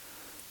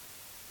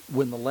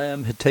When the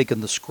Lamb had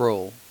taken the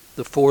scroll,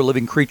 the 4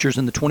 living creatures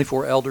and the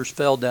 24 elders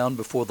fell down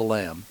before the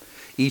Lamb,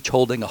 each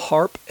holding a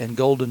harp and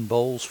golden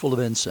bowls full of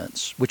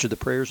incense, which are the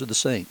prayers of the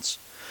saints.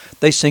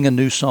 They sing a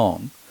new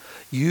song.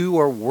 You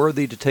are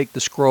worthy to take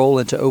the scroll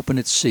and to open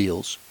its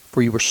seals,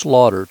 for you were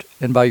slaughtered,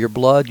 and by your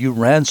blood you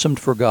ransomed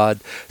for God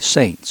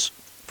saints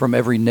from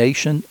every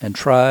nation and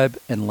tribe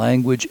and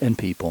language and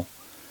people.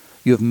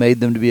 You have made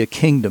them to be a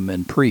kingdom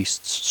and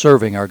priests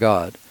serving our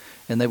God,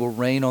 and they will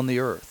reign on the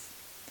earth.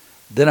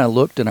 Then I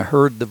looked, and I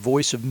heard the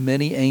voice of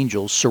many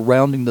angels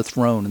surrounding the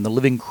throne and the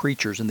living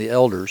creatures and the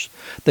elders.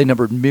 They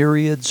numbered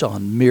myriads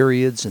on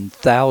myriads and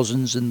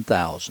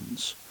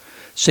thousands,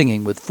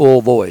 singing with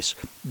full voice,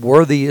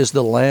 "Worthy is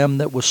the Lamb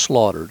that was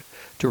slaughtered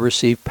to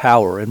receive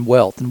power and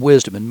wealth and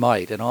wisdom and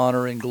might and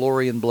honor and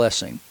glory and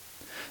blessing."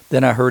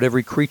 Then I heard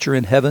every creature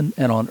in heaven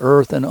and on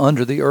earth and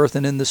under the earth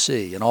and in the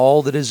sea, and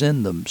all that is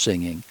in them,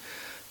 singing,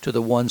 "To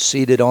the one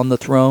seated on the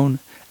throne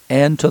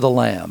and to the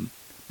Lamb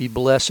be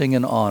blessing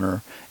and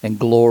honor and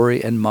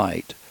glory and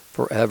might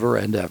forever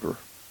and ever."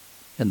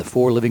 And the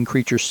 4 living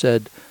creatures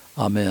said,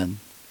 "Amen."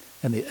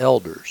 And the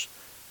elders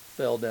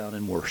fell down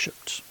and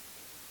worshipped.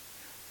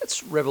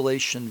 That's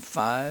Revelation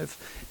 5,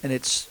 and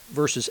it's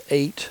verses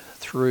 8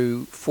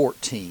 through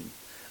 14.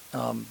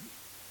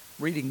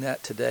 Reading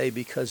that today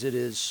because it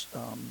is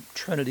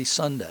Trinity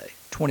Sunday,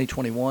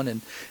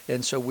 2021,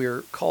 and so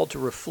we're called to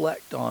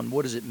reflect on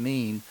what does it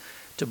mean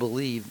to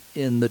believe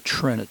in the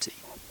Trinity.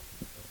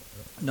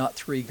 Not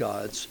 3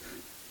 gods,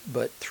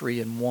 but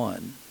 3 in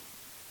 1.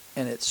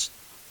 And it's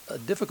a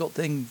difficult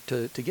thing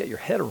to get your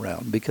head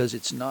around because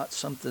it's not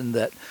something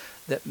that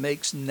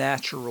makes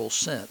natural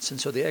sense.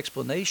 And so the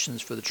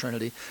explanations for the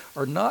Trinity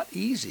are not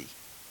easy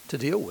to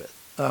deal with.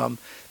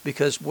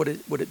 Because what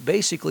it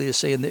basically is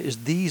saying is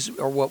this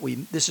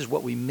is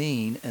what we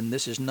mean, and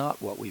this is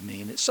not what we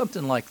mean. It's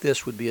something like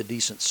this would be a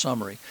decent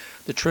summary.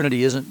 The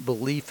Trinity isn't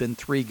belief in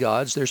 3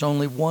 gods. There's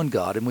only one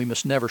God, and we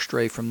must never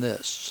stray from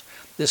this.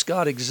 This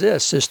God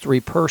exists as 3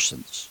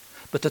 persons,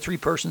 but the 3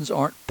 persons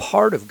aren't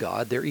part of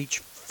God. They're each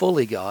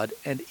fully God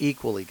and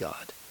equally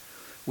God.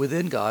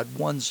 Within God's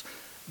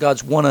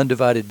one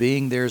undivided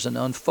being, there's an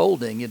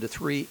unfolding into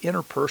 3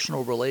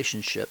 interpersonal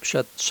relationships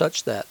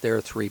such that there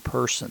are 3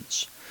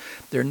 persons.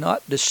 They're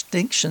not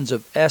distinctions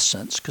of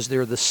essence because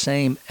they're the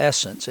same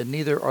essence, and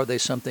neither are they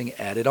something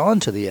added on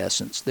to the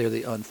essence. They're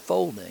the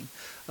unfolding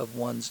of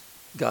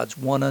God's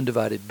one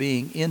undivided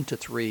being into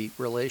 3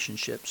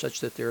 relationships such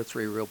that there are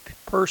 3 real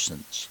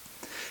persons.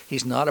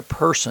 He's not a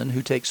person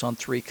who takes on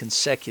 3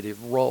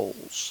 consecutive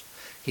roles.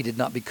 He did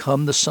not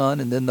become the Son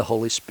and then the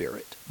Holy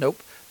Spirit.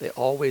 Nope, they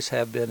always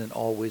have been and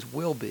always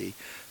will be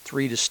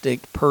 3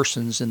 distinct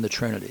persons in the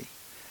Trinity.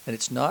 And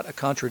it's not a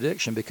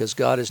contradiction because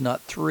God is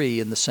not 3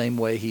 in the same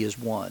way He is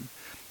 1.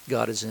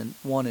 God is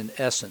 1 in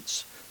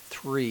essence,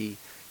 3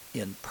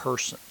 in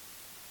person.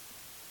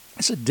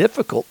 It's a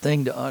difficult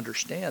thing to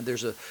understand.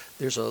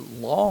 There's a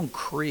long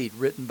creed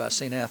written by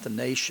St.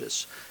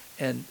 Athanasius,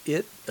 and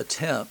it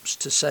attempts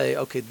to say,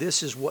 okay,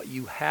 this is what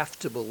you have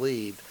to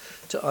believe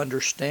to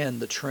understand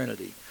the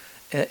Trinity.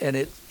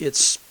 And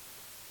it's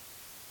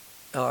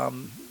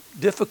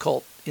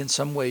difficult in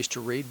some ways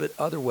to read, but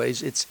other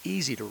ways it's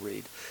easy to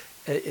read.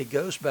 It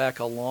goes back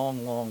a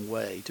long, long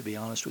way, to be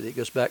honest with you. It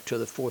goes back to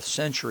the 4th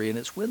century, and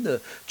it's when the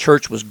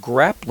church was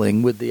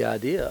grappling with the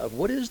idea of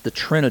what is the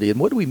Trinity and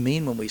what do we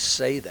mean when we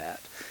say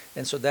that.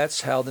 And so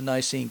that's how the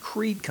Nicene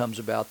Creed comes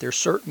about. There are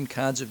certain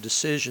kinds of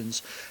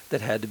decisions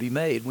that had to be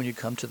made when you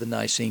come to the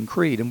Nicene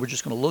Creed, and we're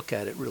just going to look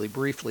at it really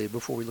briefly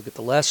before we look at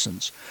the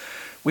lessons.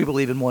 We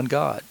believe in one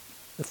God,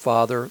 the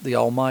Father, the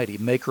Almighty,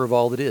 maker of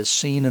all that is,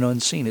 seen and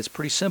unseen. It's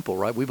pretty simple,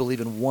 right? We believe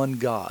in one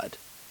God.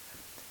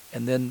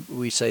 And then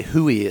we say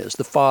who He is,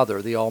 the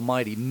Father, the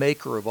Almighty,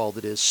 maker of all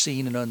that is,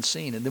 seen and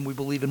unseen. And then we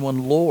believe in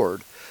one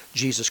Lord,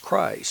 Jesus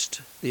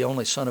Christ, the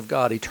only Son of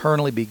God,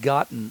 eternally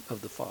begotten of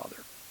the Father.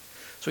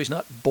 So He's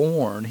not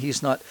born,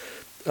 He's not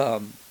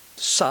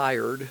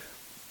sired,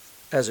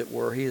 as it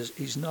were.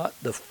 He's not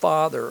the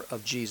Father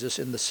of Jesus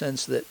in the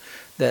sense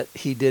that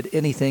He did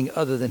anything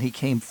other than He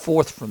came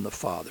forth from the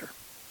Father.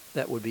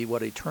 That would be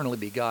what eternally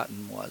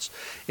begotten was.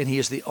 And He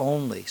is the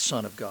only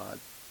Son of God.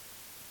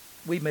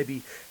 We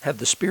maybe have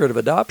the spirit of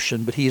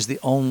adoption, but He is the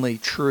only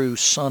true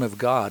Son of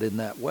God in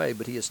that way.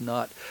 But He is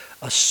not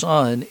a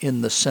son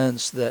in the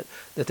sense that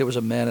there was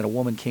a man and a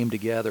woman came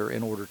together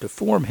in order to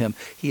form Him.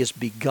 He is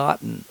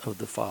begotten of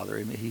the Father.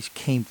 I mean, He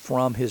came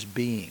from His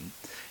being.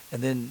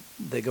 And then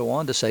they go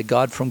on to say,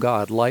 God from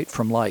God, light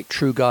from light,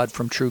 true God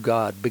from true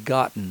God,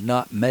 begotten,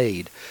 not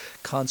made,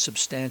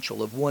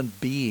 consubstantial, of one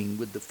being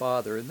with the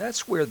Father. And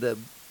that's where the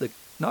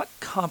not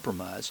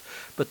compromise,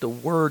 but the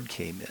word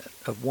came in,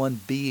 of one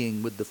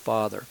being with the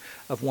Father,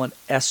 of one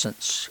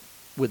essence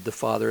with the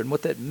Father. And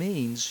what that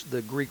means,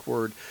 the Greek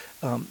word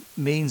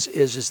means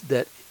is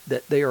that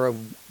they are,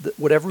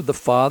 whatever the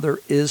Father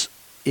is,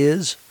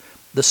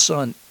 the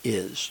Son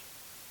is.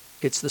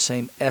 It's the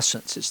same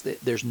essence.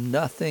 There's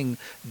nothing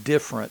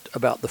different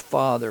about the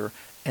Father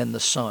and the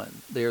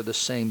Son. They're the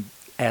same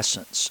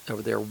essence.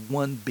 They're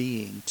one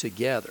being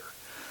together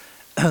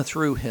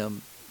through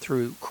Him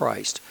through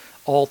Christ,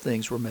 all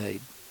things were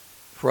made.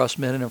 For us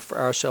men and for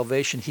our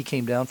salvation, he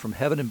came down from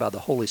heaven and by the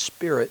Holy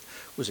Spirit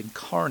was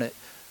incarnate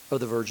of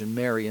the Virgin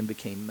Mary and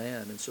became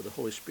man. And so the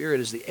Holy Spirit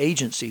is the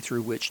agency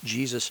through which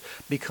Jesus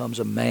becomes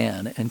a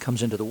man and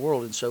comes into the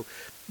world. And so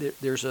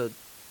there's a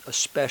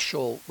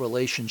special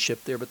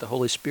relationship there, but the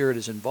Holy Spirit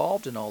is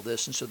involved in all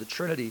this. And so the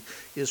Trinity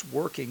is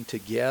working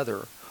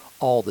together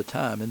all the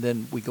time. And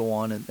then we go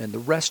on and the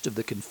rest of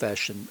the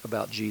confession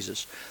about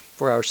Jesus.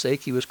 For our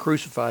sake, he was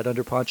crucified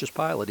under Pontius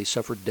Pilate. He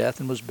suffered death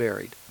and was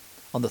buried.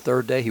 On the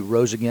third day, he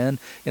rose again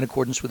in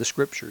accordance with the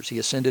Scriptures. He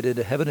ascended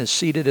into heaven and is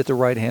seated at the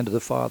right hand of the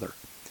Father.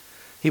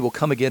 He will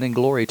come again in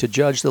glory to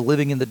judge the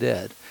living and the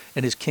dead,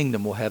 and his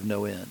kingdom will have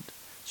no end.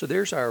 So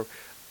there's our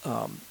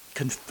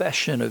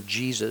confession of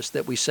Jesus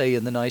that we say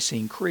in the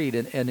Nicene Creed.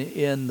 And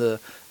in the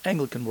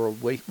Anglican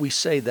world, we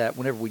say that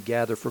whenever we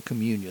gather for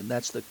communion.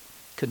 That's the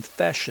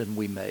confession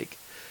we make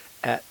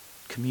at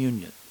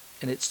communion.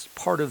 And it's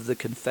part of the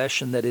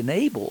confession that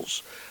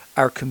enables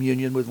our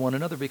communion with one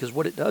another, because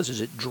what it does is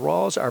it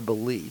draws our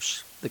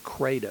beliefs, the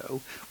credo,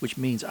 which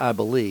means I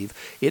believe,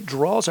 it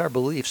draws our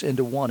beliefs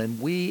into one, and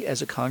we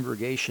as a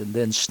congregation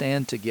then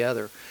stand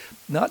together,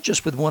 not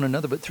just with one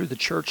another, but through the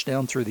church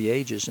down through the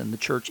ages, and the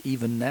church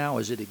even now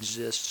as it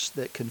exists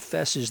that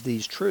confesses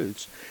these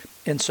truths.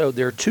 And so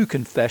there are two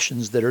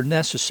confessions that are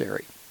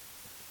necessary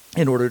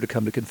in order to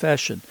come to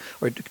confession,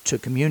 or to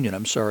communion,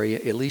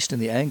 at least in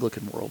the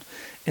Anglican world.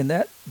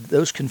 And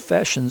those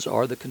confessions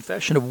are the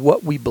confession of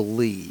what we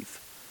believe.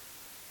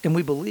 And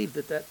we believe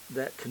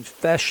that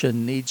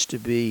confession needs to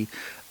be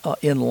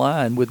in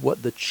line with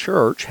what the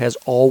church has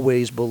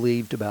always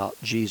believed about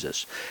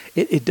Jesus.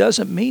 It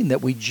doesn't mean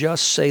that we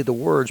just say the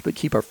words but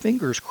keep our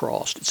fingers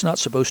crossed. It's not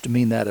supposed to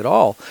mean that at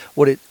all.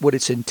 What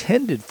it's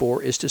intended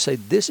for is to say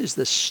this is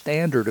the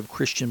standard of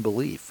Christian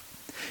belief.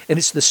 And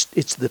it's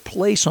the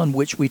place on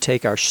which we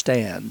take our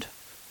stand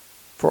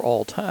for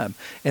all time.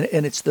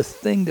 And it's the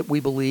thing that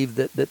we believe,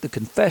 that the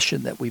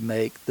confession that we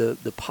make,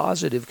 the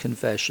positive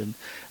confession,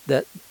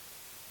 that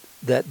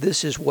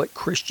this is what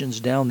Christians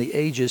down the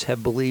ages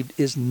have believed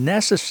is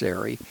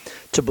necessary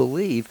to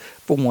believe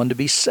for one to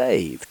be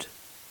saved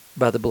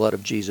by the blood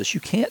of Jesus.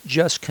 You can't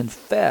just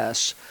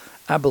confess,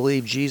 I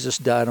believe Jesus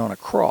died on a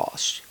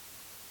cross,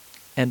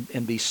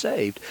 and be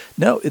saved.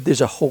 No,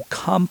 there's a whole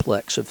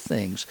complex of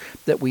things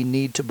that we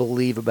need to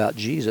believe about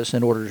Jesus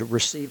in order to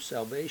receive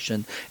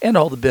salvation and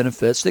all the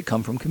benefits that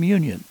come from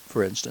communion,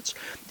 for instance.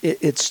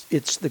 It's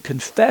the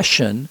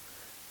confession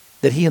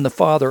that he and the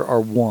Father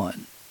are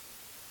one,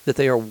 that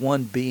they are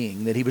one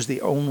being, that he was the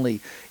only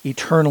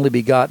eternally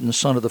begotten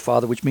Son of the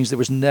Father, which means there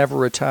was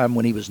never a time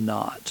when he was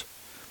not.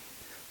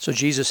 So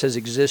Jesus has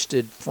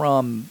existed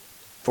from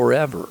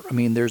forever. I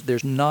mean,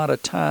 there's not a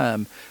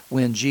time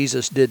when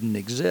Jesus didn't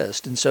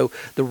exist. And so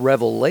the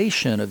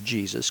revelation of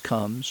Jesus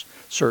comes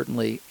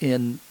certainly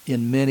in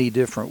many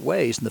different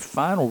ways. And the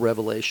final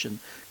revelation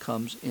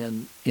comes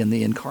in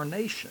the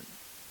incarnation.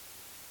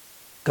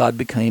 God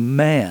became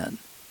man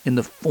in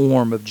the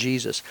form of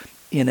Jesus,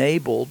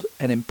 enabled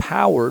and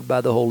empowered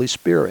by the Holy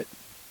Spirit.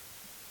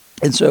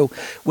 And so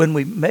when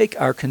we make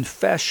our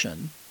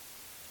confession,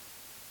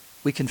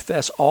 we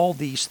confess all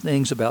these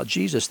things about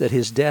Jesus, that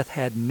his death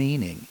had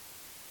meaning,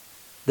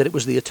 that it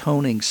was the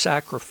atoning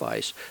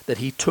sacrifice, that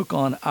he took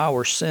on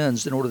our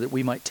sins in order that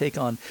we might take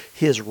on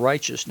his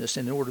righteousness,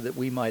 and in order that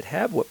we might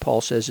have what Paul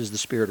says is the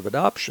spirit of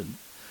adoption,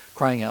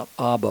 crying out,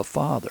 Abba,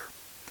 Father.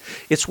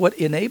 It's what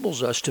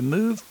enables us to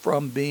move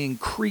from being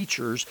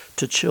creatures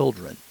to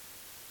children.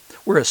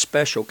 We're a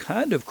special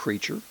kind of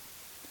creature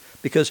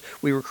because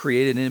we were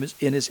created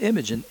in his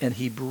image, and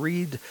he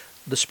breathed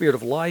the spirit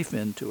of life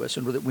into us,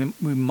 and that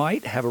we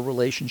might have a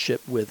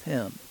relationship with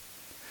him.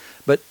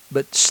 But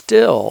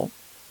still,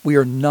 we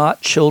are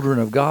not children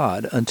of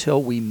God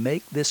until we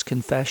make this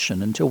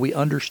confession, until we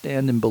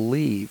understand and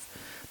believe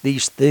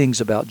these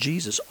things about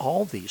Jesus,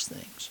 all these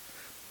things,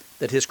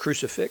 that his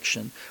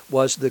crucifixion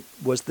was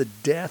the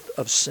death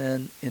of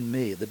sin in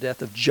me, the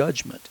death of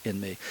judgment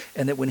in me,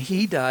 and that when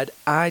he died,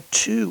 I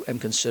too am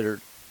considered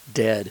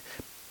dead,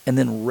 and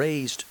then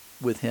raised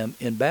with him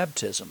in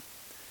baptism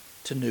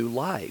to new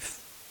life.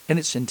 And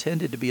it's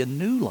intended to be a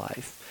new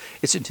life.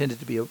 It's intended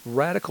to be a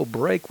radical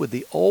break with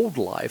the old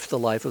life, the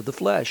life of the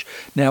flesh.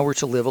 Now we're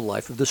to live a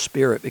life of the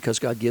Spirit, because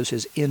God gives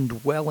his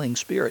indwelling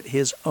Spirit,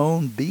 his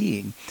own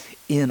being,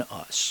 in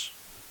us,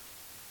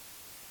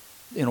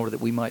 in order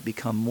that we might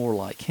become more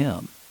like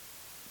him,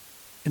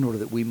 in order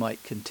that we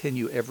might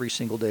continue every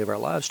single day of our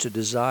lives to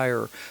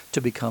desire to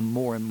become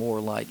more and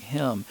more like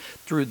him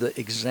through the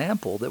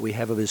example that we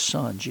have of his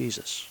Son,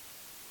 Jesus,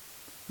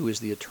 who is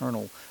the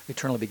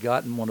eternally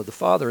begotten one of the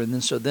Father. And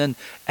then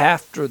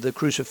after the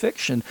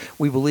crucifixion,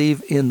 we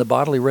believe in the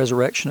bodily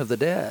resurrection of the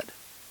dead.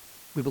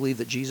 We believe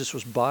that Jesus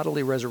was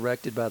bodily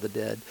resurrected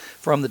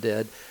from the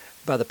dead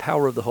by the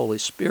power of the Holy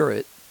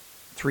Spirit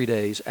 3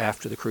 days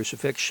after the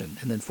crucifixion.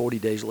 And then 40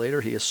 days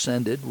later, he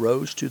ascended,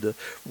 rose to the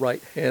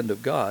right hand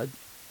of God,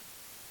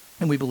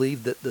 And we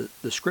believe that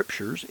the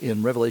scriptures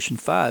in Revelation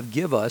 5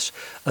 give us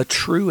a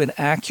true and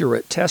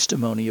accurate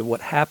testimony of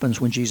what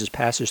happens when Jesus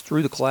passes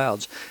through the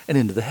clouds and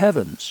into the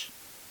heavens.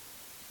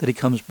 That he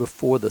comes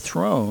before the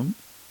throne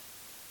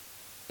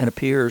and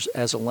appears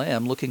as a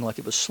lamb looking like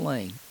it was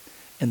slain.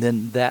 And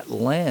then that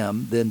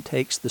lamb then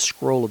takes the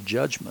scroll of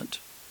judgment,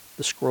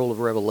 the scroll of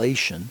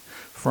revelation,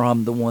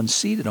 from the one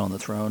seated on the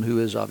throne, who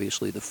is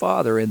obviously the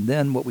Father. And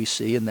then what we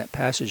see in that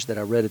passage that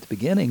I read at the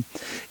beginning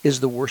is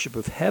the worship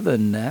of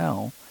heaven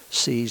now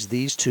sees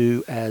these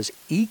two as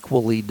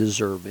equally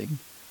deserving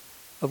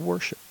of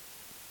worship.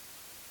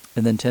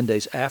 And then 10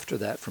 days after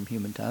that, from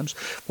human times,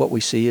 what we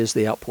see is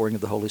the outpouring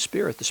of the Holy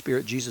Spirit, the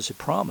Spirit Jesus had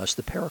promised,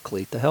 the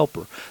Paraclete, the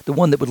Helper, the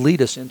one that would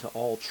lead us into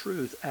all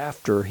truth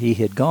after he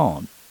had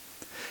gone.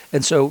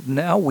 And so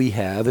now we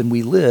have, and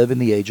we live in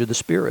the age of the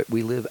Spirit.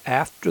 We live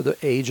after the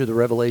age of the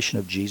revelation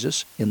of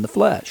Jesus in the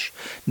flesh.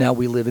 Now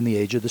we live in the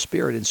age of the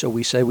Spirit. And so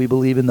we say we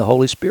believe in the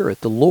Holy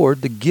Spirit, the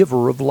Lord, the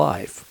giver of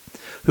life,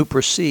 who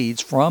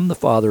proceeds from the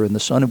Father and the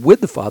Son. And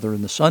with the Father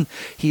and the Son,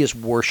 he is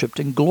worshipped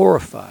and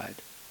glorified.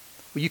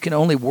 Well, you can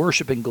only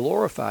worship and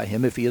glorify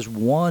him if he is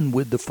one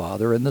with the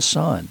Father and the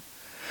Son.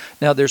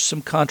 Now, there's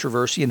some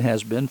controversy, and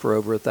has been for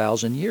over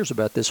 1,000 years,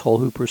 about this whole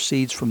who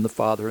proceeds from the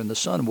Father and the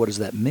Son. What does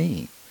that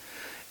mean?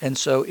 And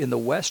so in the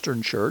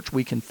Western Church,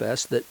 we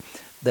confess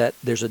that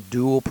there's a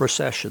dual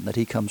procession, that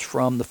he comes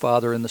from the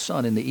Father and the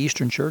Son. In the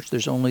Eastern Church,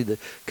 there's only the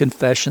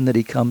confession that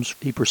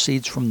he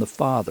proceeds from the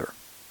Father,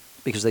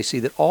 because they see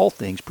that all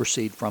things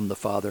proceed from the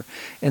Father.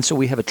 And so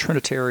we have a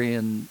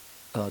Trinitarian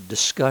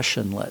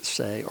discussion, let's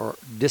say, or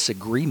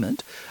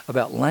disagreement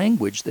about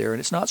language there. And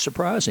it's not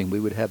surprising we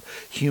would have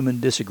human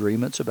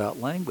disagreements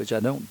about language. I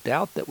don't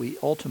doubt that we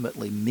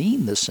ultimately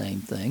mean the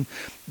same thing,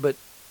 but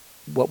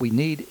what we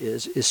need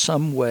is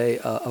some way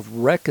of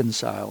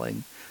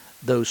reconciling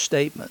those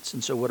statements.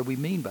 And so what do we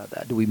mean by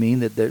that? Do we mean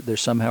that there's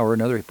somehow or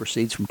another it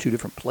proceeds from two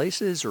different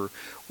places, or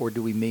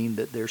do we mean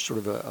that there's sort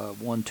of a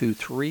 1, 2,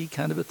 3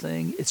 kind of a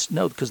thing? It's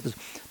no, because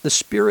the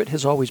Spirit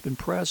has always been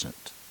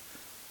present.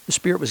 The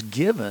Spirit was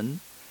given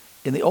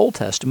in the Old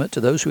Testament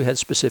to those who had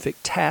specific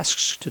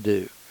tasks to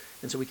do.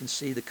 And so we can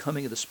see the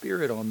coming of the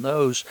Spirit on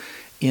those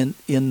in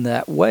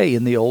that way.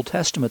 In the Old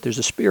Testament, there's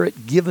a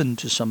Spirit given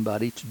to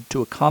somebody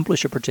to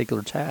accomplish a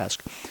particular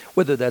task,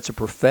 whether that's a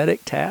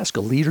prophetic task,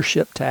 a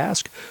leadership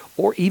task,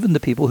 or even the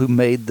people who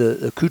made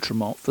the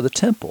accoutrement for the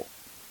temple,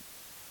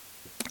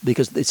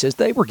 because it says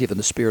they were given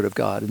the Spirit of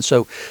God. And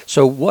so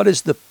what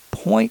is the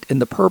point and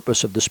the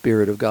purpose of the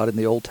Spirit of God in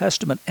the Old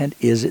Testament, and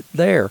is it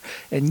there?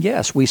 And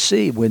yes, we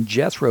see when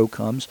Jethro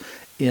comes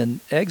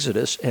in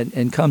Exodus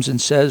and comes and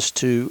says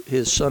to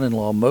his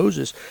son-in-law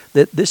Moses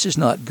that this is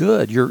not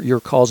good. You're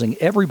causing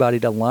everybody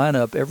to line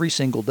up every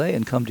single day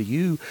and come to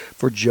you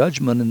for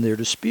judgment in their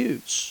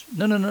disputes.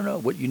 No.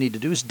 What you need to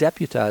do is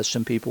deputize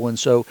some people. And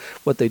so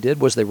what they did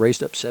was they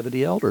raised up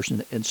 70 elders,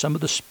 and some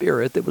of the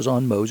Spirit that was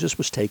on Moses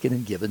was taken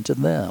and given to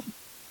them.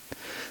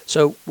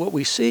 So what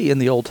we see in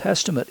the Old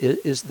Testament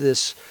is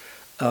this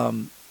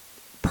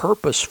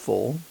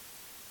purposeful,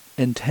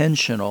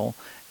 intentional,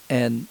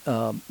 and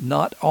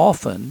not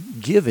often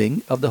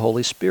giving of the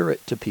Holy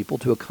Spirit to people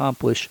to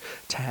accomplish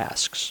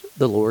tasks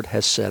the Lord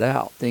has set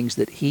out, things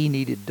that he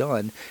needed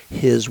done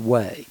his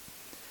way.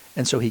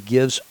 And so he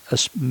gives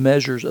us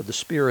measures of the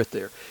Spirit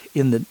there.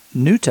 In the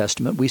New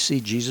Testament, we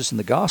see Jesus in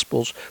the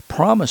Gospels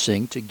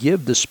promising to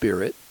give the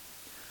Spirit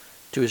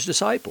to his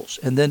disciples.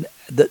 And then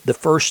the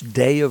first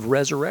day of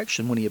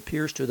resurrection, when he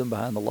appears to them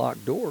behind the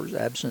locked doors,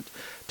 absent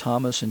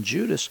Thomas and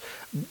Judas,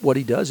 what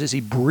he does is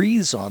he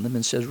breathes on them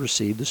and says,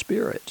 receive the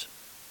Spirit.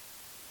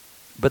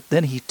 But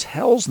then he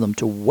tells them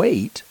to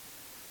wait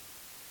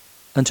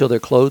until they're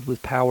clothed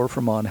with power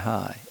from on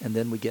high. And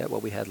then we get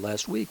what we had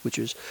last week, which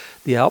is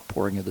the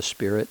outpouring of the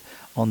Spirit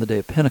on the day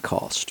of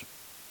Pentecost.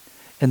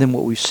 And then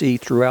what we see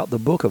throughout the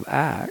book of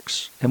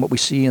Acts, and what we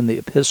see in the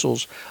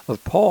epistles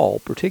of Paul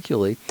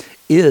particularly,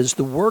 is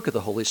the work of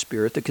the Holy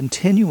Spirit, the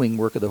continuing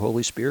work of the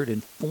Holy Spirit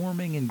in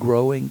forming and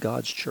growing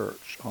God's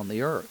church on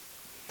the earth.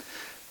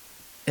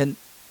 And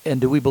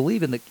do we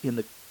believe in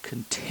the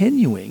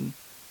continuing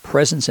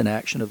presence and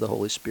action of the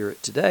Holy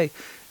Spirit today?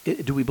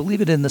 Do we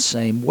believe it in the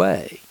same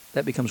way?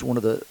 That becomes one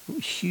of the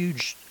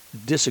huge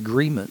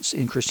disagreements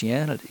in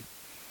Christianity.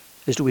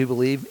 Is do we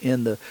believe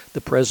in the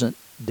present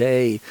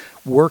day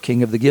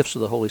working of the gifts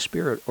of the Holy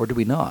Spirit, or do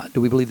we not?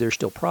 Do we believe there's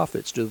still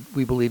prophets? Do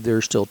we believe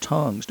there's still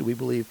tongues? Do we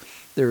believe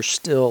there's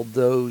still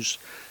those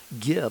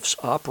gifts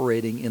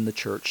operating in the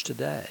church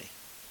today?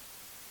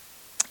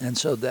 And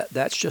so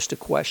that's just a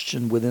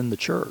question within the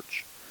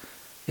church.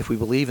 If we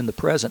believe in the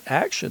present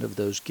action of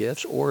those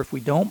gifts, or if we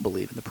don't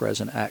believe in the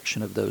present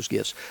action of those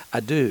gifts.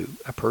 I do.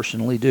 I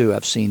personally do.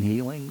 I've seen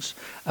healings.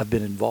 I've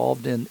been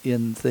involved in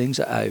things.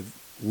 I've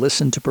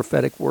listened to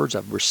prophetic words.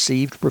 I've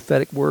received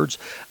prophetic words.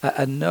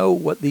 I know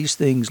what these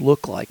things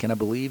look like, and I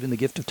believe in the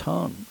gift of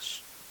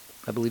tongues.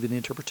 I believe in the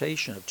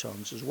interpretation of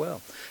tongues as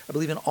well. I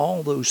believe in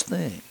all those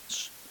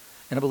things.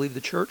 And I believe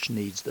the church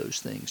needs those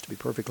things, to be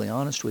perfectly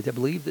honest with you. I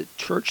believe that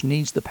church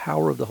needs the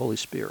power of the Holy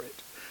Spirit.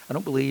 I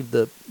don't believe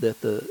that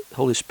the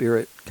Holy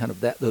Spirit, kind of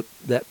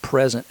that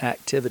present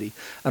activity,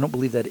 I don't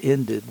believe that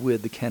ended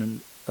with the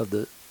canon of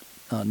the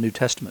New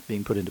Testament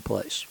being put into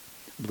place.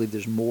 I believe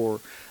there's more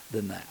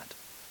than that.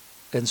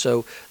 And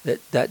so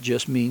that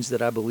just means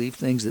that I believe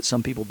things that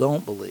some people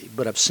don't believe,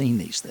 but I've seen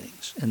these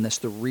things. And that's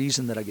the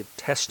reason that I give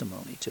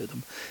testimony to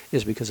them,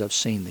 is because I've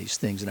seen these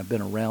things and I've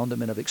been around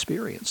them and I've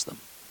experienced them.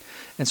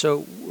 And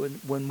so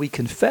when we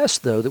confess,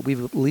 though, that we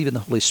believe in the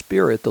Holy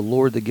Spirit, the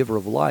Lord, the giver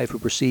of life, who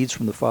proceeds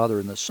from the Father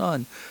and the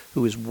Son,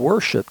 who is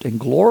worshipped and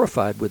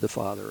glorified with the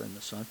Father and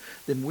the Son,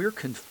 then we're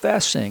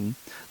confessing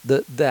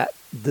the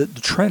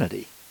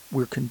Trinity.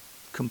 We're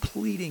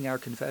completing our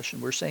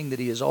confession. We're saying that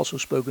he has also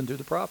spoken through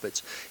the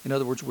prophets. In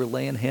other words, we're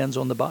laying hands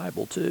on the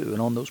Bible, too,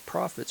 and on those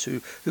prophets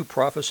who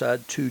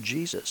prophesied to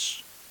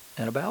Jesus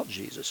and about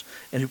Jesus,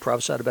 and who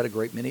prophesied about a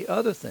great many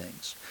other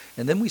things.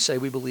 And then we say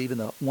we believe in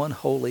the one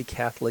holy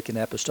Catholic and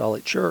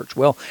Apostolic Church.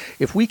 Well,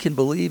 if we can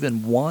believe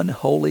in one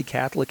holy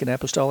Catholic and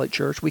Apostolic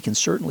Church, we can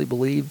certainly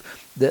believe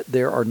that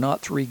there are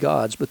not three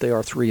gods, but they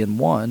are three in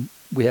one.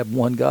 We have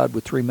one God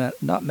with three,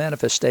 not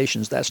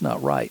manifestations, that's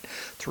not right,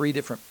 three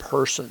different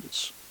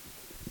persons.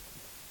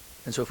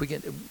 And so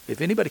if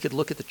anybody could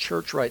look at the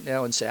church right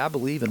now and say, I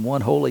believe in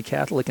one holy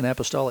Catholic and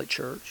Apostolic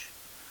Church,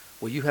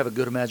 well, you have a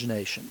good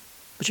imagination.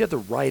 But you have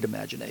the right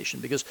imagination,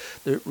 because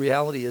the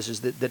reality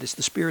is that it's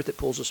the Spirit that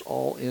pulls us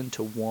all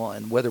into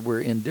one, whether we're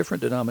in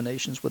different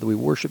denominations, whether we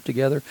worship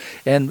together,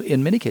 and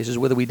in many cases,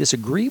 whether we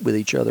disagree with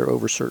each other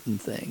over certain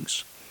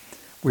things.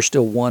 We're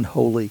still one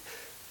holy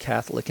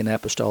Catholic and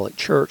Apostolic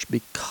Church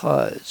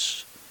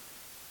because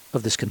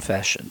of this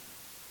confession,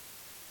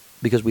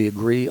 because we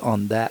agree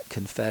on that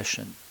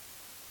confession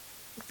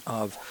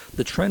of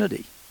the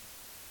Trinity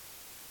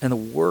and the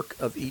work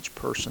of each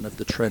person of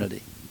the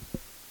Trinity.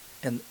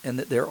 And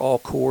that they're all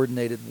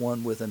coordinated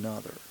one with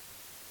another.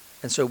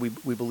 And so we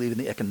believe in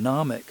the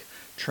economic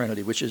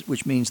Trinity,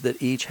 which means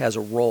that each has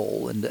a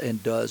role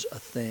and does a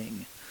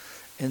thing.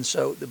 And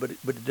so, but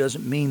it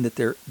doesn't mean that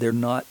they're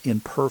not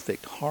in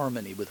perfect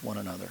harmony with one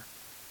another.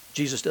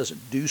 Jesus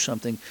doesn't do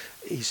something,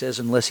 he says,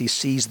 unless he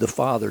sees the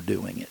Father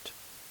doing it.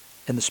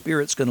 And the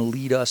Spirit's going to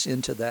lead us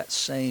into that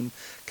same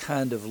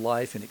kind of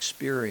life and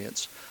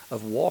experience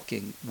of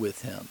walking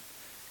with him,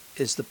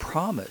 is the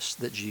promise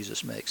that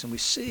Jesus makes. And we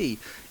see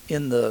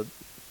in the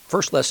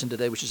first lesson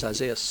today, which is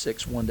Isaiah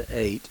 6,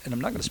 1-8, and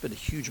I'm not going to spend a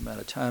huge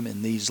amount of time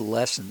in these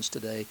lessons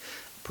today,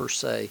 per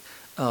se.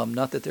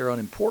 Not that they're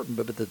unimportant,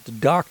 but that the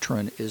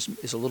doctrine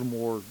is a little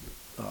more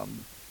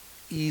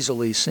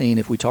easily seen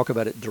if we talk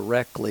about it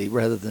directly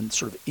rather than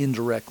sort of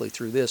indirectly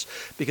through this.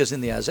 Because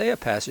in the Isaiah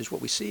passage,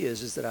 what we see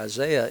is that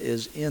Isaiah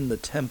is in the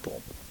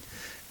temple.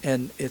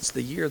 And it's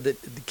the year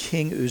that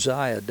King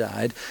Uzziah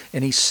died,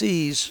 and he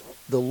sees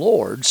the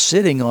Lord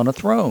sitting on a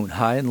throne,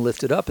 high and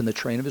lifted up, and the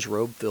train of his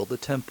robe filled the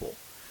temple.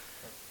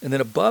 And then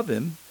above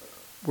him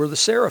were the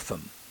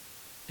seraphim,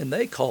 and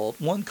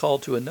one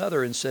called to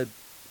another and said,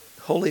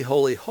 Holy,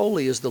 holy,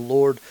 holy is the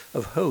Lord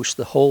of hosts.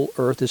 The whole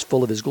earth is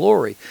full of his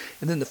glory.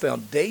 And then the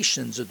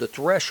foundations of the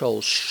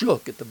threshold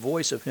shook at the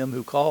voice of him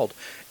who called,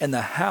 and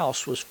the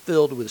house was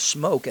filled with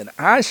smoke. And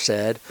I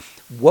said,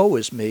 Woe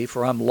is me,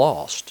 for I'm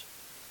lost.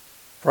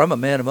 For I'm a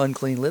man of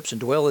unclean lips, and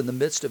dwell in the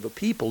midst of a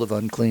people of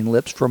unclean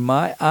lips, for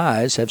my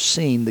eyes have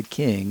seen the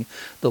King,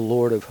 the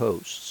Lord of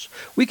hosts.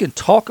 We can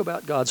talk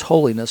about God's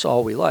holiness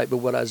all we like, but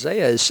what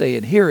Isaiah is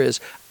saying here is,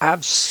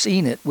 I've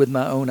seen it with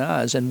my own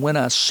eyes, and when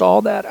I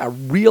saw that, I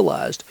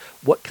realized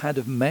what kind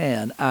of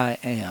man I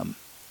am.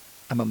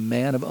 I'm a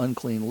man of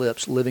unclean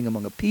lips, living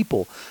among a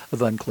people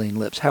of unclean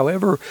lips.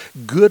 However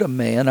good a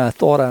man I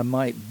thought I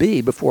might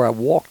be before I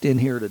walked in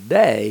here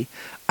today,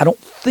 I don't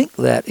think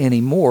that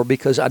anymore,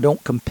 because I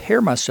don't compare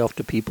myself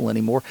to people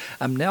anymore.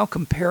 I'm now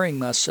comparing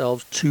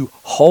myself to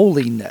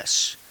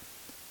holiness,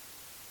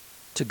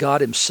 to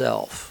God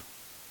himself.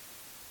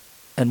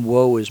 And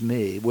woe is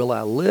me. Will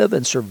I live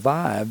and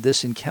survive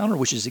this encounter,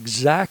 which is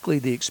exactly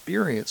the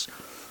experience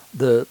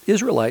the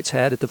Israelites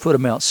had at the foot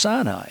of Mount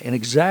Sinai, and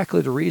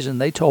exactly the reason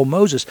they told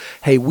Moses,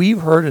 hey,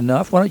 we've heard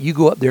enough. Why don't you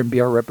go up there and be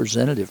our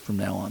representative from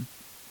now on?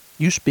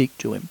 You speak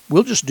to him.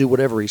 We'll just do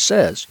whatever he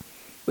says,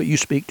 but you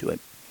speak to him.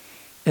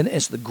 And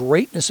it's the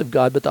greatness of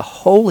God, but the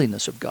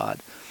holiness of God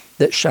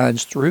that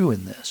shines through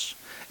in this.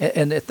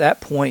 And at that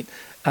point,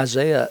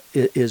 Isaiah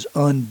is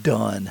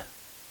undone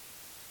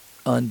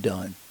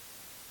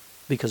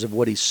because of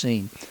what he's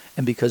seen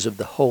and because of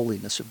the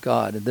holiness of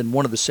God. And then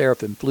one of the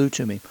seraphim flew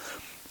to me,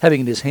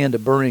 having in his hand a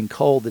burning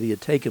coal that he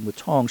had taken with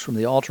tongs from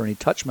the altar, and he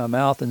touched my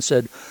mouth and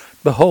said,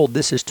 Behold,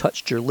 this has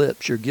touched your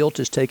lips. Your guilt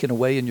is taken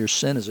away and your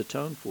sin is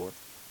atoned for.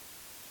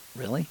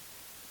 Really?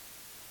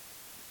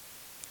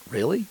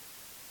 Really?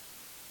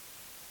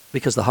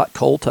 Because the hot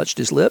coal touched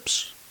his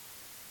lips?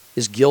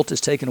 His guilt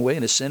is taken away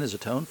and his sin is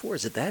atoned for?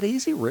 Is it that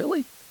easy?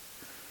 Really?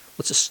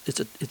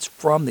 It's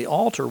from the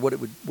altar. What it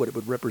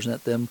would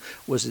represent them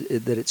was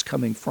that it's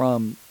coming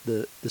from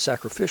the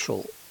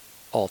sacrificial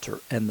altar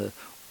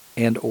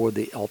or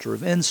the altar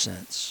of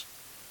incense.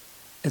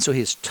 And so he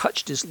has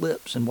touched his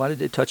lips. And why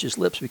did it touch his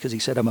lips? Because he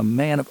said, I'm a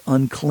man of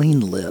unclean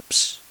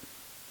lips.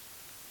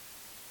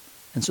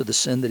 And so the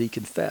sin that he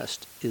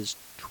confessed is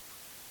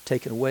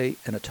taken away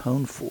and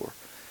atoned for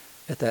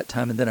at that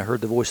time. And then I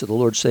heard the voice of the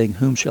Lord saying,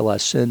 "Whom shall I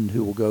send?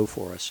 Who will go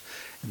for us?"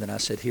 And then I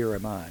said, "Here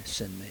am I,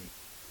 send me."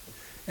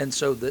 And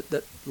so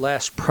that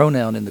last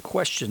pronoun in the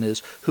question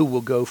is, who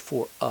will go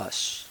for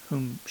us?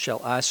 Whom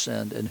shall I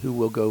send, and who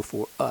will go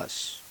for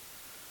us?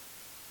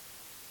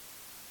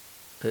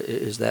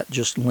 Is that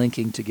just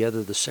linking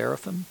together the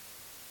seraphim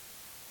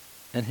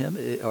and him?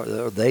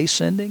 Are they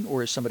sending,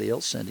 or is somebody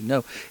else sending?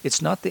 No,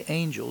 it's not the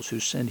angels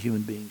who send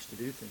human beings to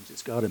do things.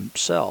 It's God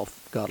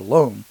himself, God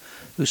alone,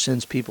 who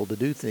sends people to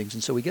do things.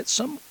 And so we get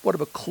somewhat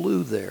of a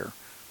clue there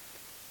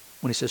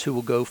when he says, "Who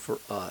will go for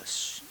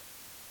us?"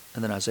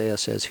 And then Isaiah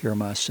says, "Here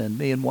am I, send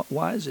me." And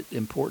why is it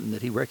important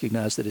that he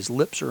recognize that his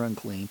lips are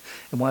unclean?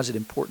 And why is it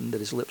important that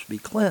his lips be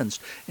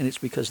cleansed? And it's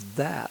because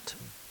that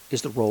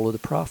is the role of the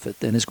prophet,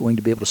 then, is going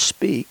to be able to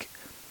speak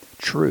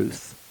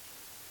truth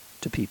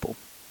to people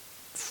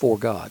for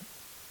God.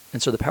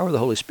 And so the power of the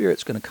Holy Spirit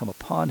is going to come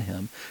upon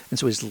him. And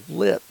so his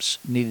lips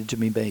needed to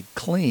be made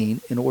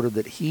clean in order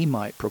that he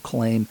might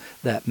proclaim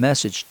that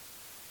message.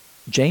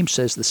 James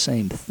says the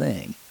same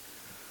thing.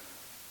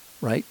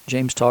 Right?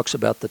 James talks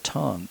about the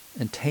tongue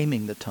and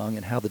taming the tongue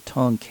and how the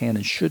tongue can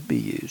and should be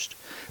used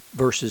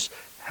versus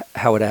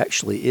how it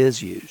actually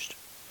is used.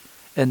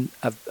 And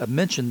I've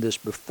mentioned this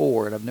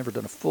before, and I've never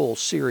done a full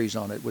series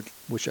on it,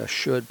 which I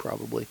should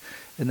probably,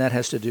 and that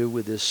has to do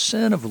with this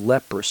sin of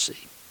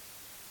leprosy.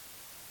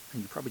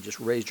 And you probably just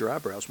raised your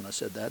eyebrows when I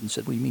said that and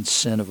said, "Well, you mean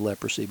sin of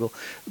leprosy?" Well,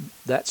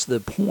 that's the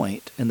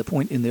point. And the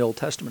point in the Old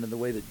Testament and the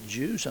way that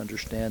Jews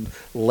understand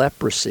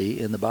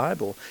leprosy in the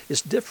Bible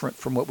is different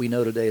from what we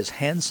know today as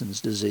Hansen's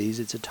disease.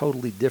 It's a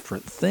totally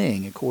different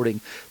thing,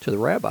 according to the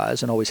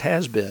rabbis, and always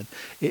has been.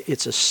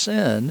 It's a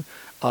sin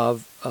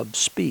of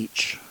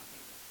speech.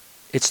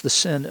 It's the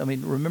sin. I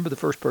mean, remember the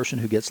first person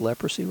who gets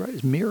leprosy, right?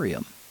 Is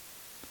Miriam.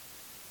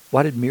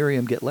 Why did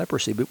Miriam get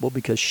leprosy? Well,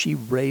 because she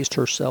raised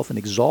herself and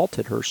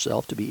exalted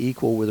herself to be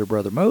equal with her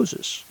brother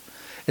Moses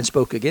and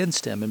spoke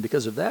against him. And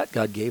because of that,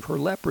 God gave her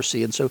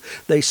leprosy. And so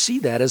they see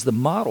that as the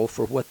model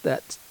for what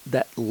that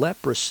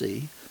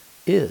leprosy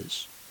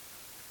is.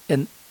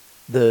 And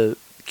the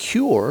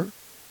cure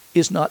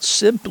is not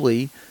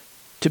simply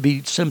to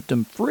be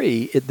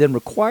symptom-free. It then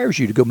requires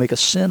you to go make a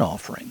sin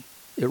offering.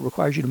 It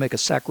requires you to make a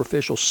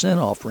sacrificial sin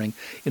offering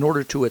in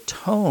order to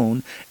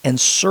atone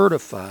and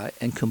certify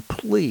and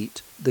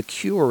complete the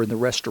cure and the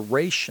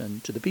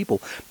restoration to the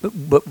people.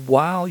 But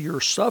while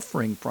you're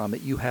suffering from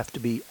it, you have to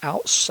be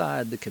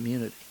outside the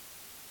community.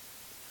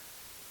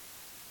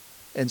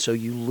 And so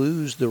you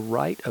lose the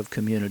right of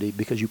community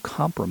because you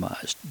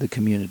compromised the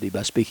community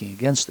by speaking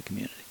against the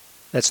community.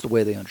 That's the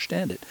way they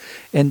understand it.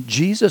 And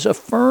Jesus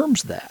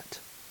affirms that,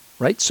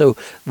 right? So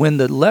when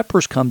the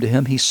lepers come to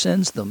him, he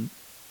sends them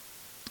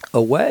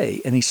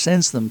away, and he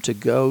sends them to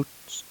go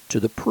to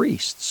the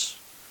priests.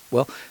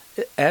 Well,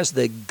 as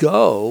they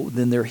go,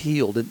 then they're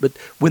healed. But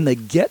when they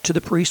get to the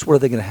priest, what are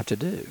they going to have to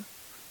do?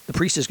 The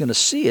priest is going to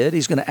see it.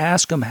 He's going to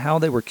ask them how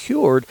they were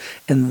cured,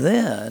 and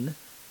then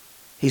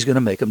he's going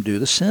to make them do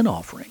the sin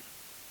offering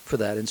for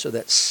that. And so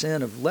that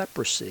sin of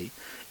leprosy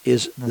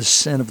is the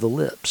sin of the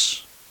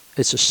lips.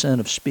 It's a sin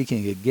of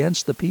speaking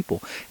against the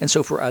people. And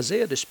so for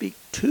Isaiah to speak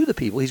to the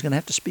people, he's going to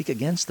have to speak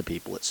against the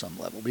people at some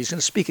level. But he's going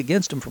to speak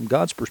against them from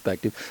God's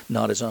perspective,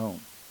 not his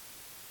own.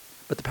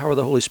 But the power of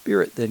the Holy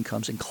Spirit then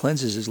comes and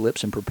cleanses his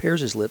lips and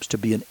prepares his lips to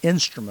be an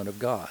instrument of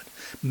God,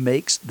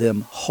 makes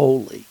them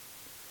holy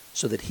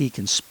so that he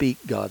can speak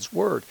God's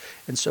word.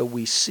 And so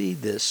we see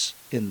this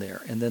in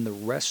there. And then the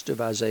rest of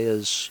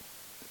Isaiah's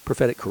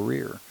prophetic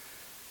career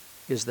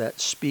is that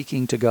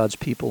speaking to God's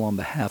people on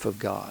behalf of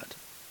God.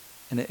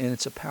 And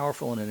it's a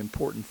powerful and an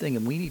important thing,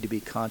 and we need to be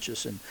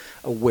conscious and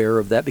aware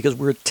of that because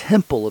we're a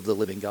temple of the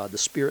living God. The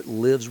Spirit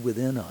lives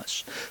within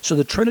us. So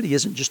the Trinity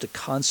isn't just a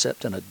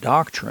concept and a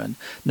doctrine.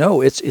 No,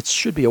 it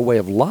should be a way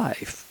of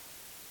life,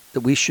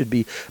 that we should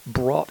be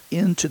brought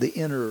into the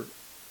inner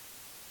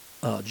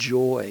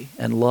joy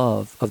and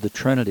love of the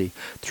Trinity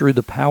through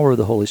the power of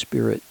the Holy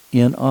Spirit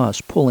in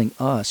us, pulling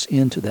us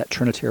into that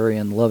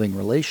Trinitarian loving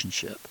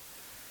relationship.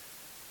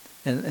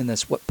 And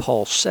that's what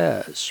Paul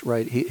says,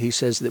 right? He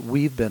says that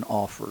we've been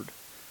offered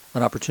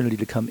an opportunity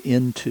to come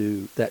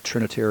into that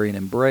Trinitarian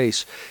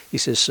embrace. He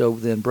says, so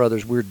then,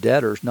 brothers, we're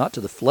debtors, not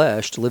to the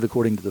flesh, to live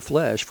according to the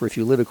flesh, for if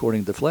you live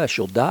according to the flesh,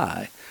 you'll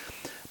die.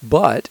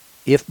 But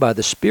if by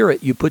the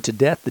Spirit you put to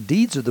death the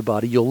deeds of the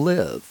body, you'll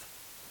live.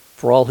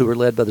 For all who are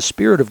led by the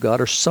Spirit of God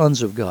are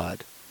sons of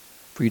God.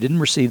 For you didn't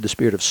receive the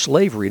spirit of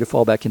slavery to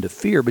fall back into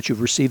fear, but you've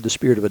received the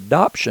spirit of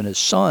adoption as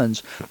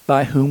sons,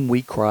 by whom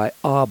we cry,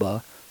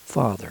 Abba,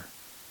 Father.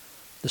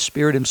 The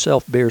Spirit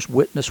himself bears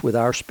witness with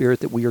our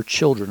spirit that we are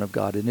children of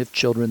God, and if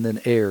children,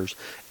 then heirs,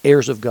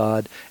 heirs of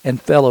God,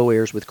 and fellow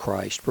heirs with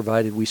Christ,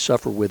 provided we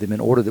suffer with him in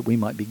order that we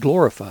might be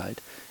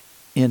glorified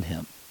in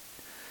him.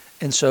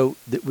 And so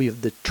that we have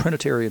the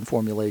Trinitarian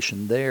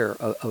formulation there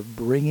of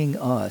bringing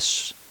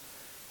us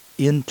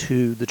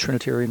into the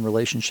Trinitarian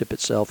relationship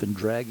itself and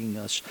dragging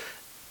us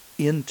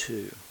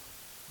into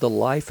the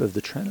life of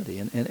the Trinity.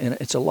 And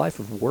it's a life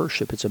of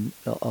worship. It's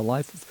a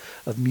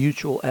life of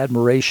mutual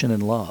admiration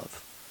and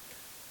love.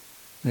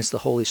 And it's the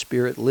Holy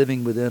Spirit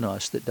living within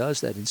us that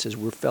does that. And says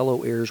we're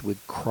fellow heirs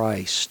with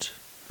Christ,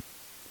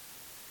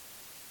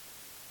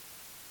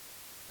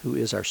 who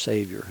is our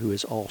Savior, who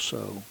is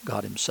also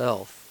God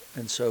himself.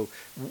 And so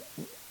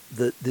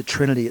the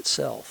Trinity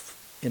itself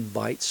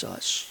invites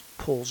us,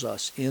 pulls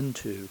us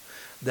into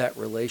that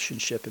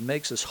relationship and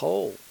makes us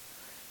whole.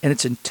 And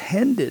it's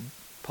intended,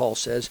 Paul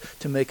says,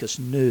 to make us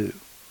new.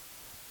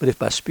 But if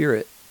by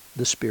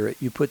the Spirit,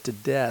 you put to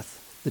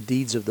death the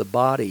deeds of the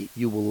body,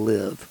 you will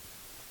live.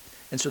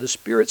 And so the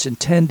Spirit's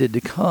intended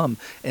to come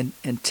and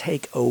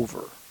take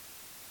over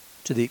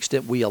to the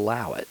extent we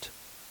allow it.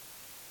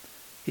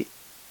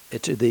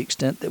 To the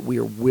extent that we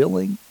are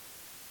willing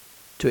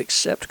to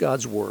accept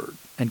God's word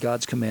and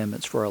God's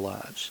commandments for our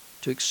lives.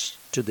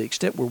 To the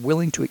extent we're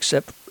willing to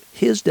accept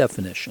his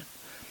definition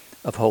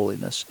of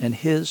holiness and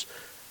his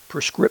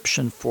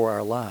prescription for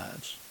our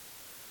lives,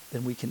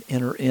 then we can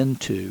enter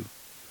into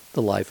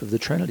the life of the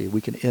Trinity.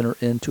 We can enter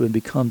into and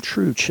become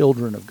true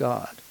children of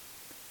God.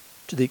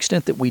 To the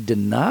extent that we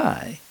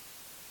deny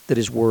that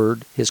his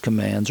word, his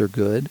commands are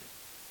good,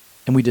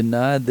 and we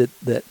deny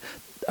that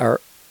our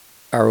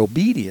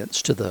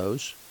obedience to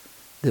those,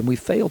 then we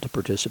fail to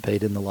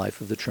participate in the life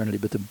of the Trinity.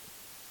 But the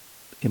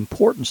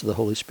importance of the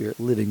Holy Spirit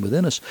living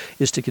within us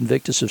is to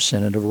convict us of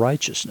sin and of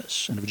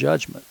righteousness and of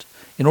judgment,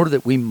 in order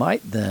that we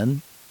might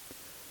then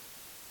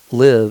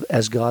live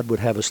as God would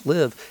have us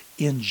live,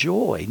 in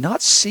joy,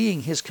 not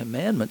seeing his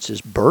commandments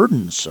as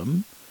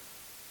burdensome.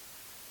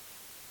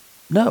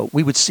 No,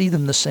 we would see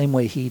them the same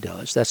way he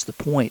does. That's the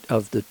point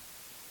of the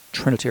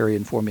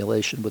Trinitarian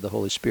formulation with the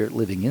Holy Spirit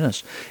living in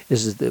us,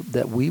 is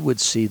that we would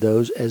see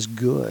those as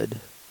good.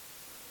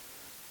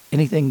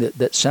 Anything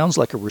that sounds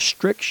like a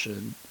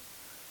restriction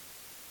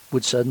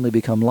would suddenly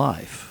become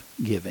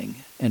life-giving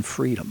and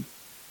freedom.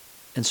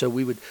 And so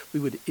we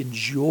would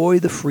enjoy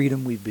the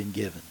freedom we've been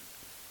given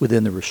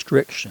within the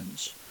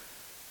restrictions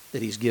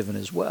that he's given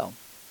as well.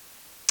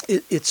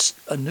 It's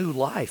a new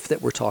life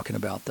that we're talking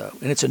about, though,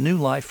 and it's a new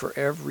life for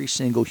every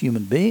single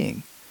human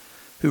being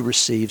who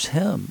receives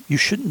him. You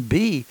shouldn't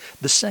be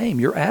the same.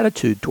 Your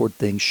attitude toward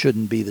things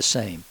shouldn't be the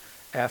same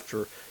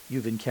after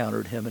you've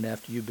encountered him and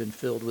after you've been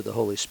filled with the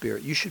Holy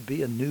Spirit. You should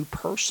be a new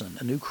person,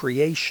 a new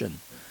creation,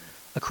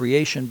 a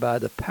creation by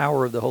the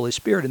power of the Holy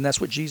Spirit. And that's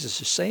what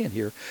Jesus is saying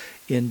here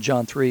in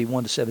John 3,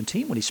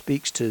 1-17, when he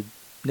speaks to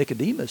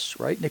Nicodemus,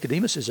 right?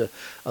 Nicodemus is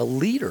a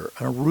leader,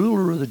 a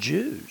ruler of the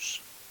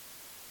Jews.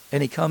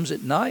 And he comes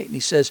at night and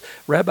he says,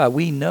 Rabbi,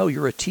 we know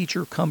you're a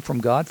teacher come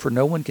from God, for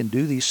no one can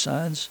do these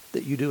signs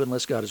that you do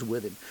unless God is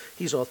with him.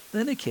 He's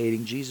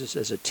authenticating Jesus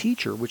as a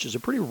teacher, which is a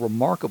pretty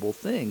remarkable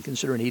thing,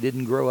 considering he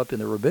didn't grow up in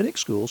the rabbinic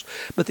schools.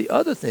 But the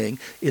other thing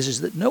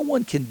is that no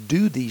one can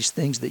do these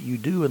things that you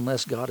do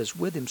unless God is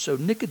with him. So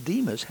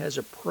Nicodemus has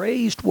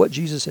appraised what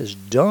Jesus has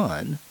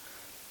done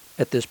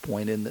at this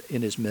point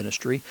in his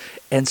ministry,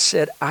 and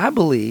said, I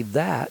believe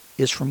that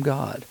is from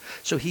God.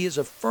 So he has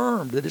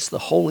affirmed that it's the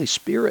Holy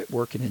Spirit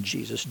working in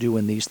Jesus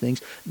doing these things,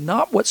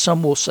 not what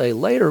some will say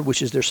later,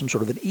 which is there's some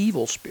sort of an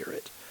evil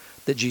spirit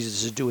that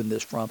Jesus is doing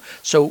this from.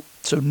 So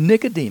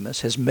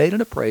Nicodemus has made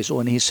an appraisal,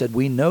 and he said,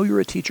 we know you're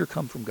a teacher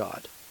come from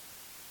God.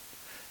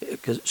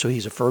 So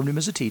he's affirmed him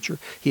as a teacher.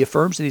 He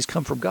affirms that he's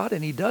come from God,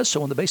 and he does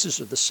so on the basis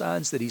of the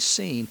signs that he's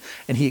seen,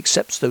 and he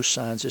accepts those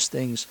signs as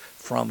things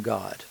from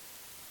God.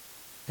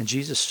 And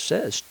Jesus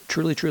says,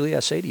 truly, truly, I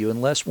say to you,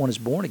 unless one is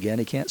born again,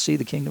 he can't see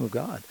the kingdom of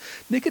God.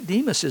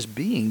 Nicodemus is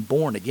being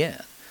born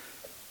again.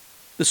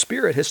 The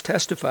Spirit has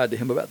testified to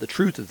him about the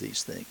truth of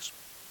these things.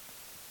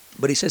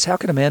 But he says, how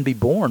can a man be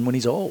born when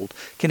he's old?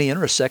 Can he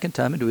enter a second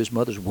time into his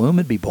mother's womb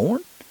and be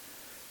born?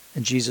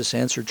 And Jesus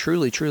answered,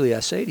 truly, truly,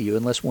 I say to you,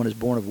 unless one is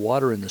born of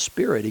water and the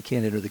Spirit, he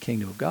can't enter the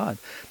kingdom of God.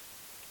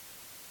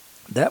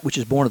 That which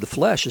is born of the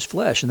flesh is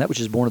flesh, and that which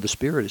is born of the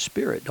Spirit is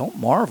spirit. Don't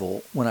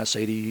marvel when I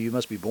say to you, you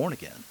must be born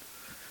again.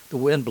 The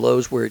wind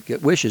blows where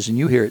it wishes, and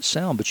you hear its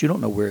sound, but you don't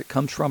know where it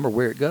comes from or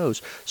where it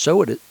goes.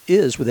 So it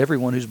is with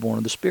everyone who's born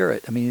of the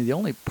Spirit. I mean, the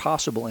only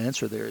possible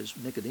answer there is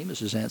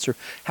Nicodemus' answer.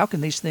 How can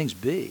these things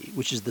be?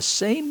 Which is the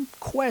same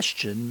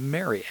question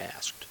Mary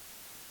asked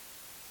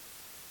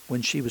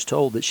when she was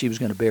told that she was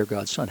going to bear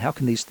God's Son. How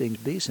can these things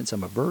be since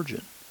I'm a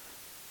virgin?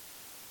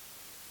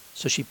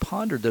 So she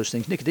pondered those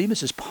things.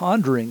 Nicodemus is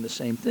pondering the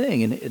same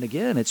thing. And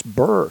again, it's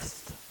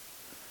birth.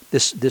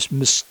 This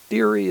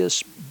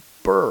mysterious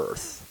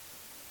birth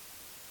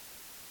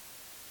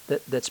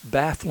that's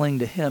baffling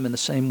to him in the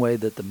same way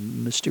that the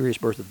mysterious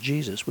birth of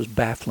Jesus was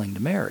baffling to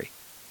Mary.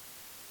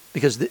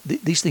 Because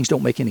these things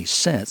don't make any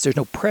sense. There's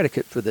no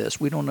predicate for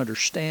this. We don't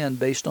understand,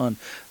 based on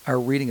our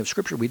reading of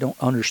Scripture, we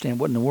don't understand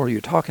what in the world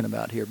you're talking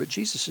about here. But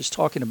Jesus is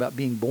talking about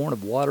being born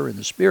of water and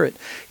the Spirit.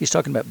 He's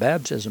talking about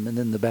baptism, and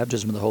then the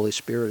baptism of the Holy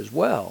Spirit as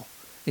well.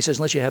 He says,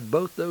 unless you have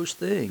both those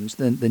things,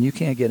 then you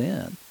can't get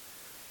in.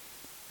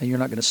 And you're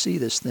not going to see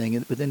this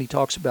thing. But then he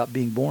talks about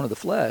being born of the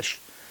flesh.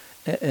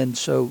 And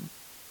so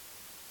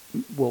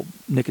Well,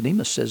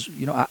 Nicodemus says,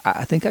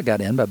 I think I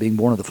got in by being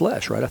born of the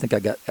flesh, right? I think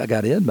I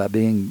got in by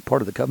being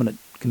part of the covenant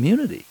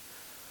community.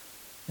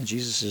 And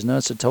Jesus says, no,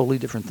 it's a totally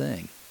different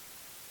thing.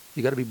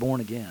 You got to be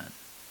born again,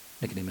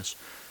 Nicodemus.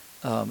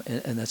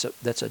 And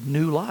that's a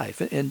new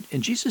life.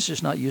 And Jesus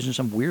is not using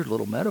some weird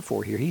little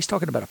metaphor here. He's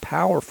talking about a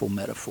powerful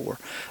metaphor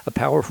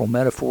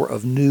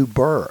of new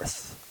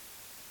birth.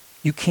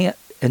 You can't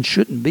and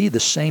shouldn't be the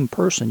same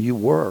person you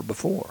were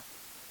before.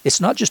 It's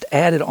not just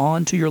added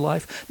on to your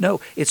life. No,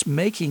 it's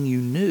making you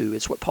new.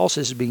 It's what Paul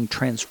says is being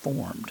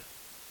transformed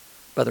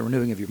by the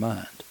renewing of your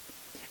mind.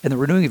 And the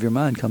renewing of your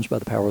mind comes by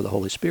the power of the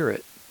Holy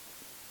Spirit,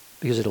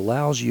 because it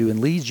allows you and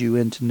leads you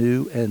into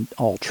new and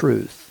all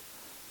truth.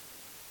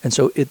 And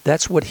so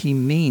that's what he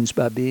means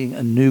by being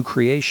a new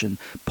creation.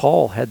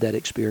 Paul had that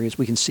experience.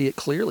 We can see it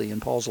clearly in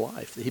Paul's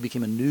life, that he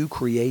became a new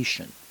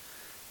creation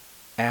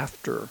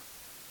after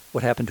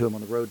what happened to him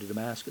on the road to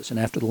Damascus and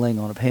after the laying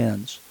on of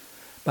hands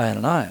by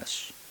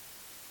Ananias.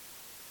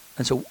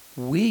 And so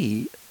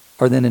we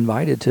are then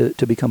invited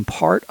to become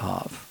part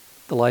of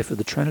the life of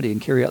the Trinity and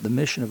carry out the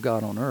mission of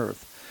God on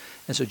earth.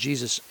 And so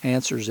Jesus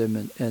answers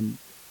him and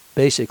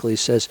basically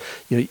says,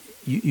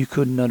 you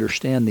couldn't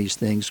understand these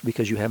things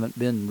because you haven't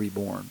been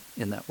reborn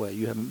in that way.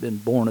 You haven't been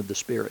born of the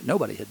Spirit.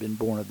 Nobody had been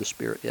born of the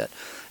Spirit yet.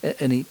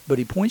 But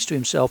he points to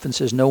himself and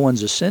says, no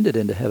one's ascended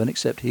into heaven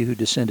except he who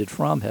descended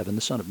from heaven,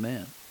 the Son of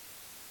Man.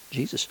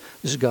 Jesus.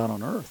 This is God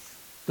on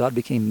earth. God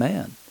became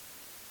man,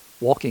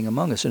 walking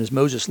among us. And as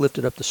Moses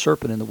lifted up the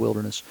serpent in the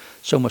wilderness,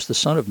 so must the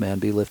Son of Man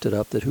be lifted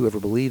up, that whoever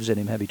believes in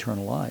him have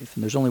eternal life.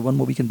 And there's only one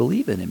way we can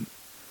believe in him,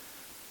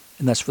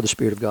 and that's for the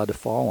Spirit of God to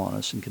fall on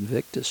us and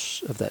convict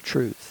us of that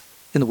truth.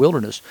 In the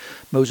wilderness,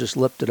 Moses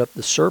lifted up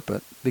the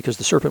serpent because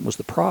the serpent was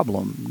the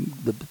problem.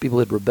 The people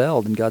had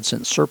rebelled, and God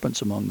sent serpents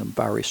among them,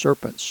 fiery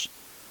serpents.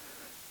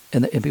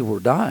 And people were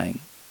dying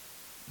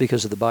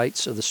because of the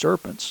bites of the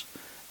serpents.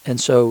 And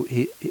so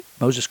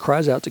Moses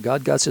cries out to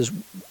God. God says,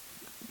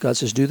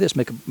 do this,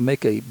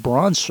 make a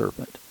bronze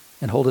serpent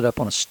and hold it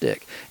up on a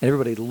stick. And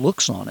everybody who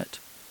looks on it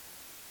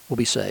will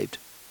be saved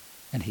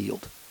and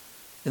healed.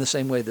 In the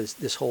same way,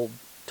 this whole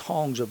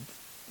tongs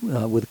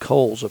with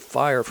coals of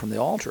fire from the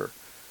altar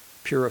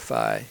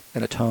purify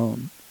and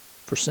atone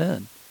for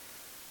sin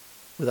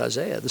with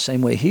Isaiah. The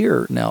same way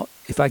here. Now,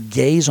 if I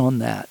gaze on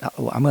that,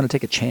 I'm going to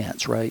take a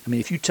chance, right? I mean,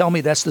 if you tell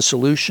me that's the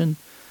solution,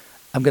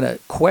 I'm going to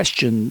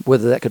question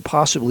whether that could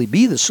possibly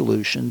be the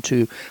solution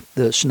to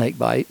the snake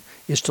bite,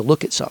 is to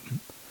look at something.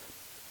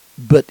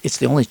 But it's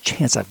the only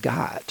chance I've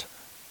got.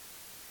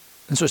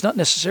 And so it's not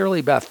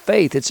necessarily by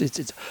faith.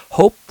 It's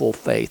hopeful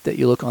faith that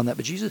you look on that.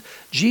 But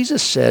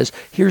Jesus says,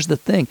 here's the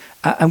thing.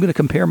 I'm going to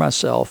compare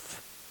myself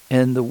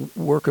and the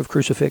work of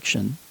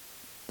crucifixion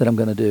that I'm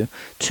going to do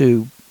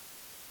to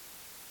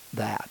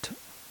that.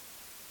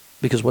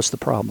 Because what's the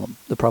problem?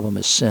 The problem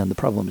is sin. The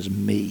problem is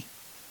me.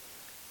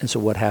 And so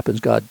what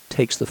happens? God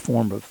takes the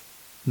form of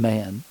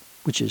man,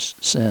 which is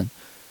sin,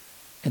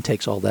 and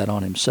takes all that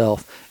on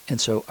himself.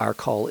 And so our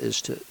call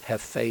is to have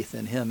faith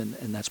in him,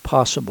 and that's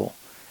possible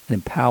and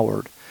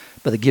empowered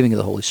by the giving of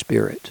the Holy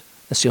Spirit.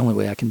 That's the only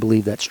way I can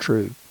believe that's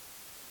true.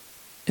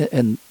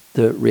 And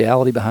the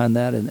reality behind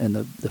that and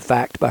the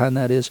fact behind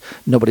that is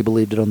nobody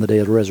believed it on the day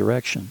of the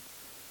resurrection.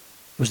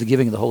 It was the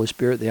giving of the Holy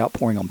Spirit, the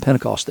outpouring on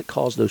Pentecost, that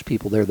caused those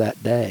people there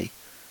that day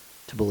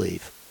to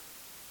believe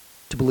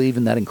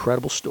in that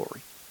incredible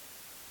story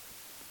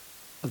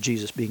of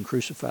Jesus being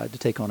crucified to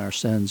take on our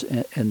sins.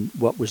 And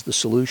what was the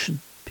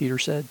solution? Peter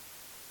said,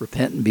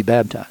 repent and be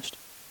baptized.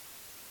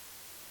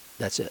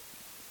 That's it.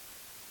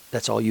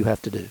 That's all you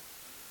have to do.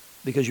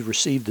 Because you've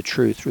received the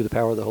truth through the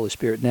power of the Holy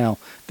Spirit. Now,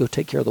 go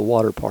take care of the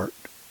water part.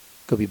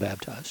 Go be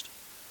baptized.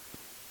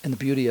 And the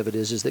beauty of it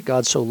is that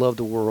God so loved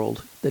the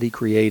world that he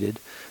created,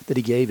 that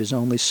he gave his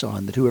only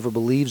Son, that whoever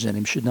believes in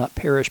him should not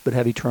perish but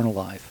have eternal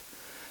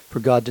life. For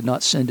God did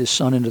not send his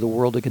Son into the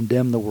world to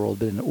condemn the world,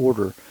 but in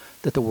order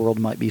that the world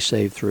might be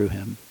saved through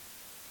him.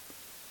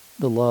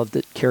 The love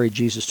that carried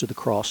Jesus to the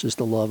cross is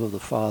the love of the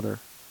Father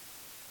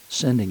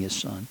sending his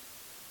Son,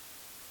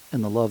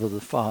 and the love of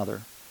the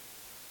Father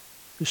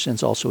who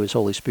sends also his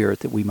Holy Spirit,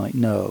 that we might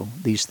know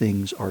these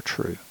things are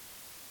true,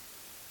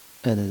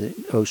 and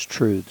that those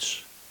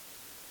truths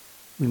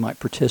we might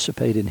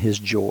participate in his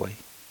joy,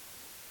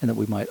 and that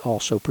we might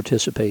also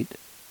participate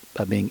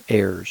by being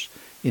heirs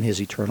in his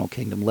eternal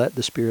kingdom. Let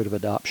the Spirit of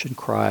adoption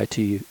cry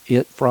to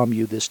you from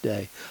you this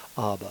day,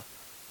 Abba,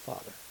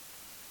 Father.